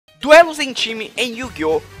Duelos em time em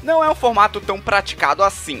Yu-Gi-Oh! Não é um formato tão praticado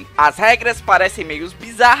assim. As regras parecem meio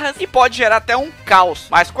bizarras e pode gerar até um caos,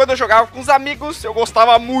 mas quando eu jogava com os amigos eu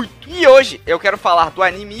gostava muito. E hoje eu quero falar do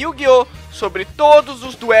anime Yu-Gi-Oh! Sobre todos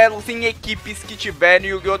os duelos em equipes que tiver no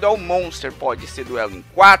Yu-Gi-Oh! Duel Monster. Pode ser duelo em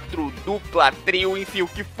 4, dupla, trio, enfim, o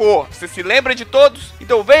que for. Você se lembra de todos?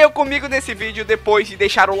 Então venham comigo nesse vídeo depois de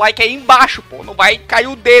deixar o like aí embaixo, pô. Não vai cair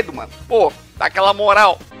o dedo, mano. Pô, dá aquela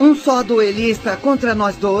moral. Um só duelista contra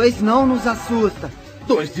nós dois não nos assusta.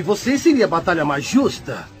 2 de vocês seria a batalha mais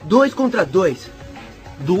justa. 2 contra 2.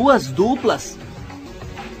 2 duplas?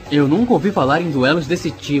 Eu nunca ouvi falar em duelos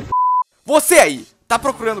desse tipo. Você aí, tá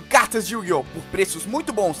procurando cartas de Yu-Gi-Oh! Por preços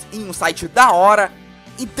muito bons em um site da hora?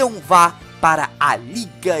 Então vá para a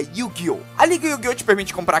LigaYugioh. A LigaYugioh te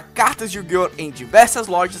permite comprar cartas de Yu-Gi-Oh! Em diversas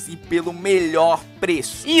lojas e pelo melhor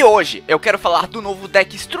preço. E hoje eu quero falar do novo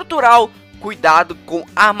deck estrutural Cuidado com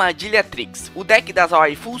Armadilha Tricks, o deck das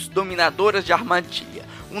waifus dominadoras de armadilha.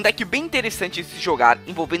 Um deck bem interessante de se jogar,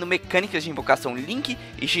 envolvendo mecânicas de invocação Link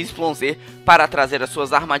e XYZ para trazer as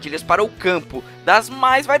suas armadilhas para o campo, das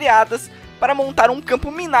mais variadas, para montar um campo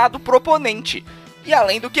minado pro oponente. E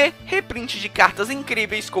além do que, reprint de cartas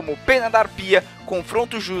incríveis como Pena da Arpia,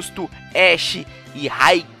 Confronto Justo, Esse e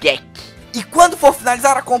Raigeki. E quando for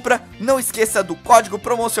finalizar a compra, não esqueça do código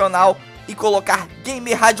promocional e colocar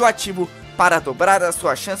Gameradioativo para dobrar as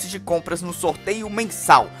suas chances de compras no sorteio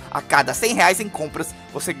mensal. A cada R$100 em compras,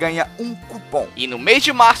 você ganha um cupom. E no mês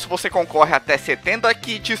de março, você concorre até 70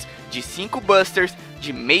 kits de 5 busters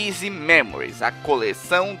de Maze Memories, a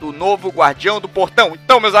coleção do novo Guardião do Portão.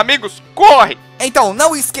 Então, meus amigos, corre! Então,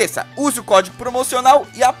 não esqueça, use o código promocional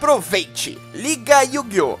e aproveite.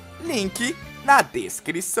 LigaYugioh, link na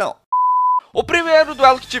descrição. O primeiro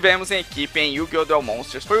duelo que tivemos em equipe em Yu-Gi-Oh! Duel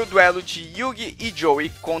Monsters foi o duelo de Yugi e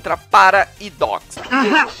Joey contra Para e Dox.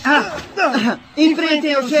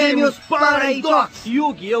 Enfrentem os gêmeos Para e Dox.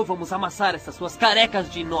 Yugi e eu vamos amassar essas suas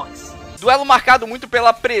carecas de inox. Duelo marcado muito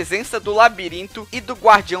pela presença do labirinto e do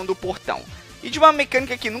Guardião do Portão. E de uma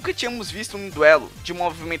mecânica que nunca tínhamos visto num duelo, de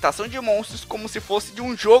movimentação de monstros como se fosse de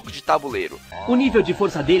um jogo de tabuleiro. O nível de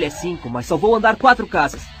força dele é 5, mas só vou andar 4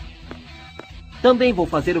 casas. Também vou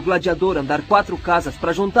fazer o gladiador andar 4 casas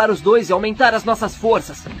para juntar os dois e aumentar as nossas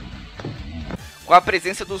forças. Com a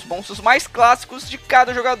presença dos monstros mais clássicos de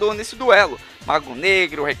cada jogador nesse duelo. Mago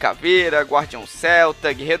Negro, Rei Caveira, Guardião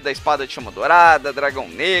Celta, Guerreiro da Espada de Chama Dourada, Dragão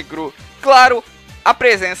Negro. Claro, a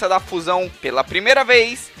presença da fusão pela primeira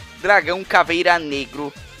vez, Dragão Caveira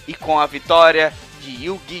Negro. E com a vitória de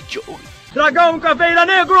Yugi Joey. Dragão Caveira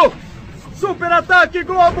Negro! Super ataque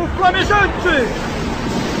Globo Flamejante!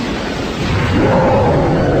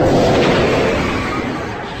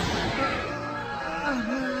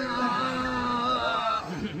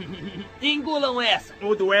 Engulam essa!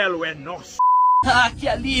 O duelo é nosso! Ah, que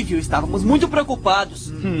alívio! Estávamos muito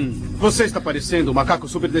preocupados. Você está parecendo um macaco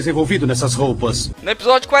super desenvolvido nessas roupas. No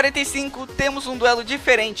episódio 45 temos um duelo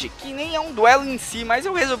diferente, que nem é um duelo em si, mas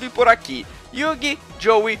eu resolvi por aqui. Yugi,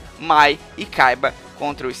 Joey, Mai e Kaiba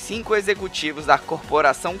contra os 5 executivos da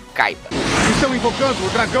corporação Kaiba. Estão invocando o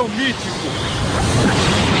dragão mítico.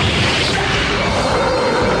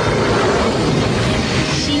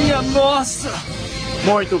 Minha nossa!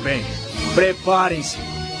 Muito bem, preparem-se.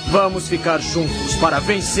 Vamos ficar juntos para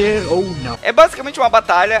vencer ou não. É basicamente uma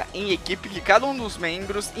batalha em equipe que cada um dos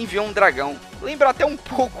membros envia um dragão. Lembra até um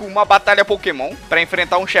pouco uma batalha Pokémon para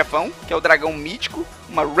enfrentar um chefão, que é o dragão mítico,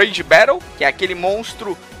 uma Rage Battle, que é aquele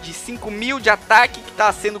monstro de 5.000 de ataque que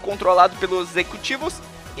está sendo controlado pelos executivos.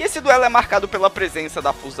 E esse duelo é marcado pela presença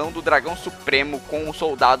da fusão do dragão supremo com o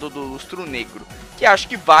soldado do lustro negro, que acho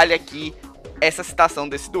que vale aqui essa citação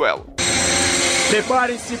desse duelo.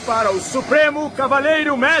 Preparem-se para o Supremo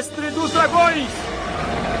Cavaleiro Mestre dos Dragões!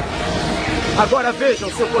 Agora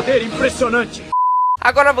vejam seu poder impressionante!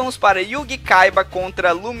 Agora vamos para Yugi Kaiba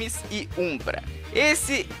contra Lumis e Umbra.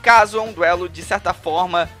 Esse caso é um duelo de certa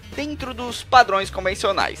forma dentro dos padrões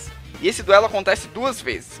convencionais. E esse duelo acontece 2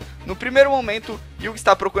 vezes. No primeiro momento, Yugi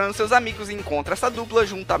está procurando seus amigos e encontra essa dupla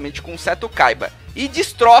juntamente com o Seto Kaiba. E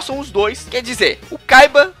destroçam os dois, quer dizer, o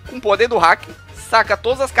Kaiba, com o poder do hack, saca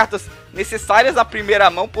todas as cartas necessárias da primeira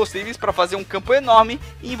mão possíveis para fazer um campo enorme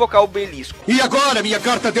e invocar o obelisco. E agora, minha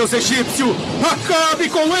carta Deus Egípcio, acabe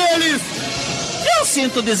com eles! Eu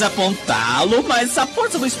sinto desapontá-lo, mas a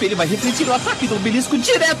força do espelho vai refletir o ataque do obelisco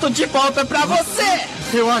direto de volta pra você!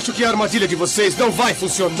 Eu acho que a armadilha de vocês não vai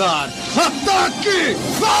funcionar! Ataque!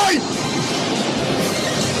 Vai!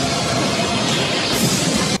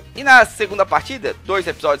 E na segunda partida, 2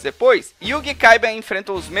 episódios depois, Yugi e Kaiba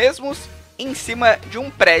enfrentam os mesmos em cima de um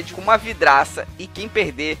prédio com uma vidraça e quem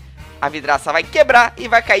perder a vidraça vai quebrar e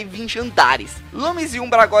vai cair 20 andares. Loomis e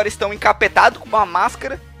Umbra agora estão encapetados com uma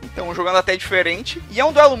máscara, então jogando até diferente. E é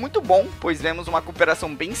um duelo muito bom, pois vemos uma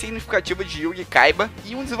cooperação bem significativa de Yugi e Kaiba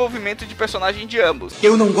e um desenvolvimento de personagem de ambos.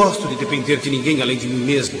 Eu não gosto de depender de ninguém além de mim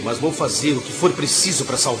mesmo, mas vou fazer o que for preciso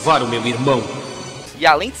para salvar o meu irmão. E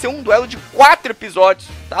além de ser um duelo de 4 episódios,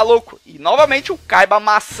 tá louco? E novamente o Kaiba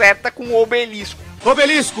maceta com o obelisco.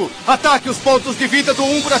 Obelisco, ataque os pontos de vida do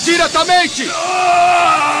Umbra diretamente!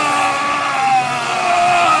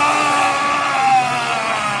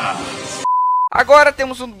 Agora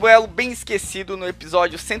temos um duelo bem esquecido no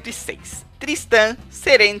episódio 106. Tristan,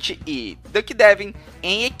 Serenity e Duck Devin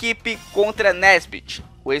em equipe contra Nesbit,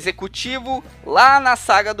 o executivo lá na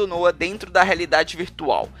saga do Noah dentro da realidade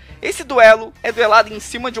virtual. Esse duelo é duelado em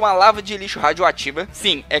cima de uma lava de lixo radioativa.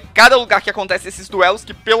 Sim, é cada lugar que acontece esses duelos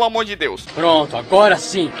que, pelo amor de Deus. Pronto, agora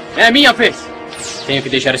sim. É minha vez. Tenho que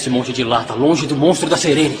deixar esse monte de lata longe do monstro da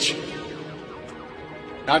Serenity.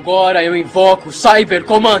 Agora eu invoco o Cyber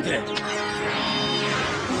Commander.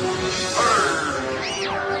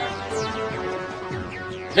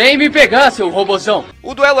 Vem me pegar, seu robozão!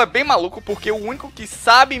 O duelo é bem maluco porque o único que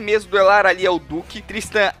sabe mesmo duelar ali é o Duke.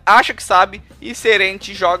 Tristan acha que sabe e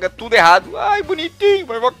Serenity joga tudo errado. Ai, bonitinho,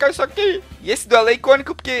 vai invocar isso aqui. E esse duelo é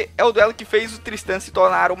icônico porque é o duelo que fez o Tristan se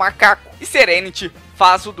tornar o macaco. E Serenity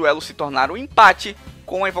faz o duelo se tornar um empate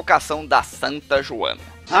com a invocação da Santa Joana.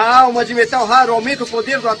 A alma de metal raro aumenta o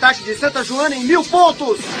poder do ataque de Santa Joana em 1000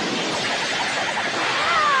 pontos!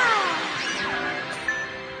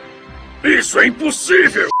 Isso é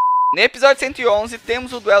impossível! No episódio 111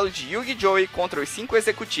 temos o duelo de Yugi e Joey contra os 5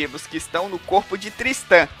 executivos que estão no corpo de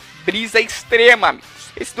Tristan. Brisa extrema, amigos.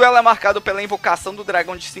 Esse duelo é marcado pela invocação do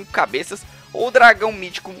dragão de 5 cabeças ou dragão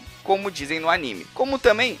mítico, como dizem no anime. Como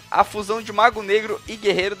também a fusão de Mago Negro e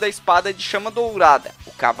Guerreiro da Espada de Chama Dourada,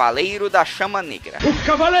 o Cavaleiro da Chama Negra. O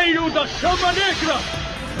Cavaleiro da Chama Negra!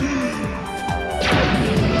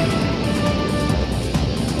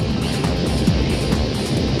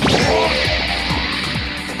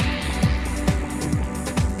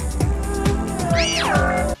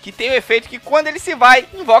 Que tem o efeito que quando ele se vai,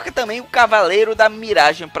 invoca também o Cavaleiro da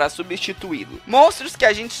Miragem para substituí-lo. Monstros que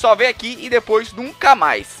a gente só vê aqui e depois nunca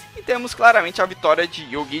mais. E temos claramente a vitória de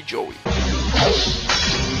Yugi e Joey.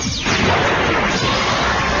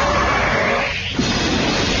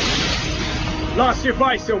 Lá se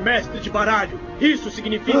vai, seu mestre de baralho. Isso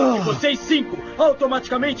significa que vocês 5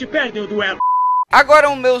 automaticamente perdem o duelo. Agora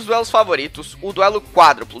um dos meus duelos favoritos, o duelo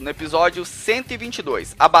quádruplo, no episódio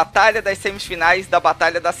 122, a batalha das semifinais da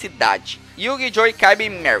Batalha da Cidade. Yugi, Joey, Kaiba e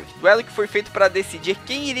Merrick, duelo que foi feito para decidir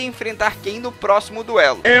quem iria enfrentar quem no próximo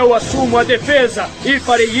duelo. Eu assumo a defesa e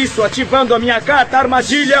farei isso ativando a minha carta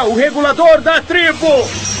armadilha, o regulador da tribo!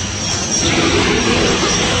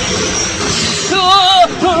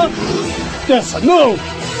 Essa não!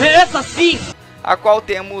 Essa sim! A qual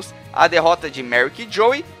temos a derrota de Merrick e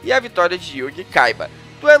Joey e a vitória de Yugi e Kaiba.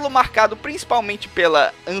 Duelo marcado principalmente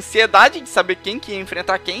pela ansiedade de saber quem que ia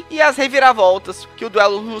enfrentar quem e as reviravoltas que o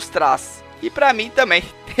duelo nos traz. E pra mim também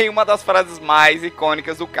tem uma das frases mais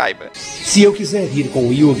icônicas do Kaiba. Se eu quiser ir com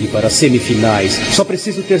o Yugi para as semifinais, só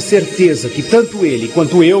preciso ter certeza que tanto ele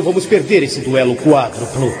quanto eu vamos perder esse duelo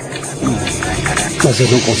quádruplo. Mas eu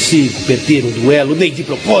não consigo perder um duelo nem de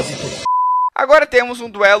propósito. Agora temos um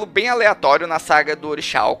duelo bem aleatório na saga do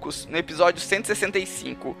Orixalcos, no episódio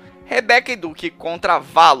 165, Rebecca e Duke contra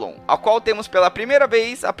Valon, ao qual temos pela primeira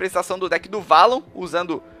vez a apresentação do deck do Valon,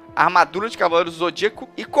 usando a armadura de Cavaleiro do Zodíaco,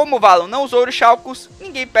 e como o Valon não usou Orixalcos,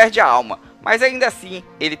 ninguém perde a alma, mas ainda assim,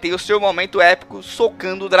 ele tem o seu momento épico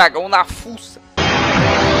socando o dragão na fuça.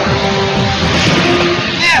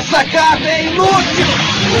 Essa carta é inútil!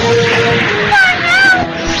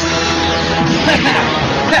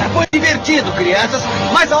 Foi divertido, crianças,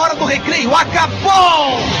 mas a hora do recreio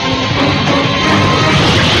acabou!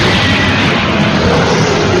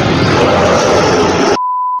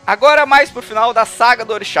 Agora mais pro final da saga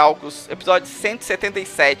do Orixalcos, episódio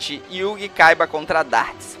 177, Yugi e Kaiba contra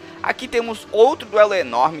Darts. Aqui temos outro duelo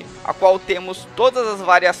enorme, a qual temos todas as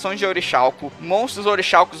variações de Orixalco, monstros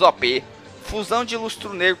Orixalcos OP, fusão de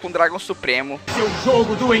Lustro Negro com Dragão Supremo. Seu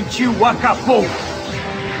jogo doentio acabou!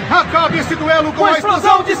 Acabe esse duelo com a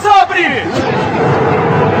explosão de sabre!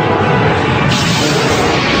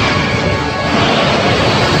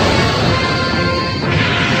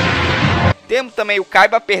 Temos também o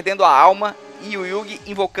Kaiba perdendo a alma e o Yugi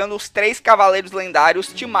invocando os 3 cavaleiros lendários,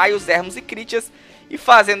 Timaios, Hermos e Critias, e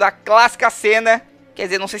fazendo a clássica cena, quer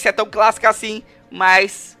dizer, não sei se é tão clássica assim,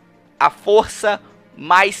 mas a força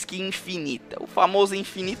mais que infinita. O famoso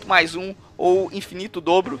infinito mais um, ou infinito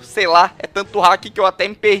dobro, sei lá, é tanto hack que eu até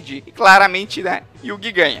me perdi. E claramente, né,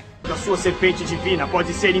 Yugi ganha. da sua serpente divina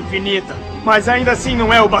pode ser infinita, mas ainda assim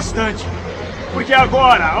não é o bastante. Porque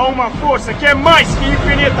agora há uma força que é mais que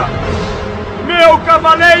infinita. Meu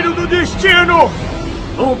Cavaleiro do Destino!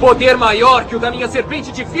 Um poder maior que o da minha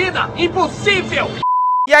serpente divina? Impossível!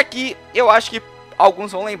 E aqui, eu acho que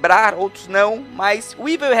alguns vão lembrar, outros não, mas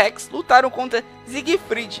Weevil e Rex lutaram contra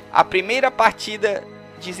Siegfried. A primeira partida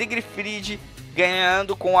de Siegfried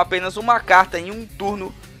ganhando com apenas uma carta em um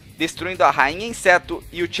turno, destruindo a Rainha Inseto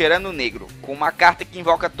e o Tirano Negro, com uma carta que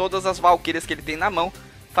invoca todas as valquírias que ele tem na mão,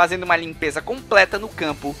 fazendo uma limpeza completa no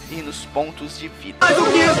campo e nos pontos de vida. Mas o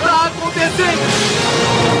que está acontecendo?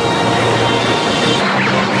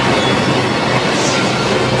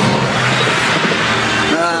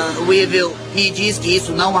 Weevil, me diz que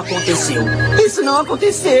isso não aconteceu. Isso não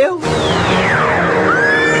aconteceu.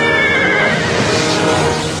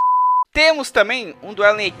 Temos também um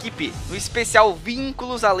duelo em equipe no especial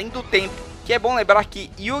Vínculos Além do Tempo, que é bom lembrar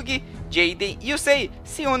que Yugi, Jaden e Esse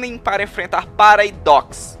se unem para enfrentar Para e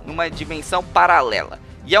Dox numa dimensão paralela.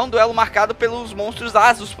 E é um duelo marcado pelos monstros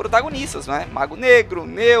as dos protagonistas, né? Mago Negro,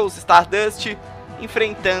 Neus, Stardust,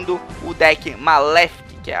 enfrentando o deck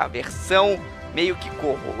Malefic, que é a versão meio que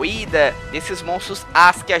corroída desses monstros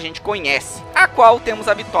as que a gente conhece, a qual temos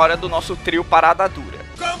a vitória do nosso trio Parada Dura.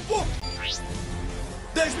 Campo!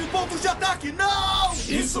 10.000 pontos de ataque, não!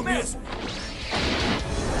 Isso mesmo!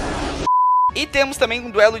 E temos também um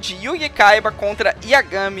duelo de Yugi Kaiba contra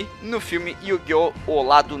Yagami no filme Yu-Gi-Oh! O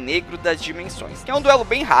Lado Negro das Dimensões, que é um duelo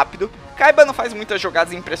bem rápido. Kaiba não faz muitas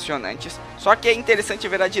jogadas impressionantes, só que é interessante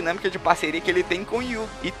ver a dinâmica de parceria que ele tem com Yu.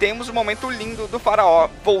 E temos um momento lindo do faraó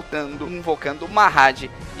voltando, invocando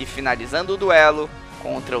Mahad e finalizando o duelo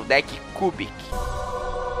contra o deck Kubik.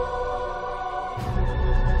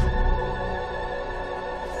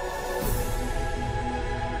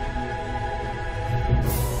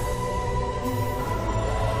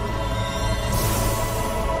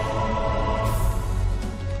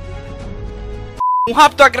 Um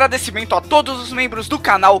rápido agradecimento a todos os membros do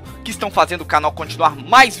canal que estão fazendo o canal continuar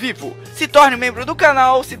mais vivo. Se torne membro do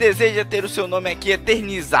canal se deseja ter o seu nome aqui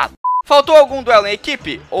eternizado. Faltou algum duelo em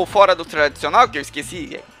equipe? Ou fora do tradicional que eu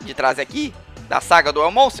esqueci de trazer aqui? Da saga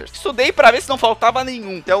Duel Monsters? Estudei pra ver se não faltava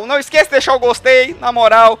nenhum. Então não esqueça de deixar o gostei, na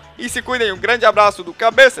moral. E se cuidem, um grande abraço do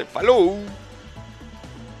Cabeça. Falou!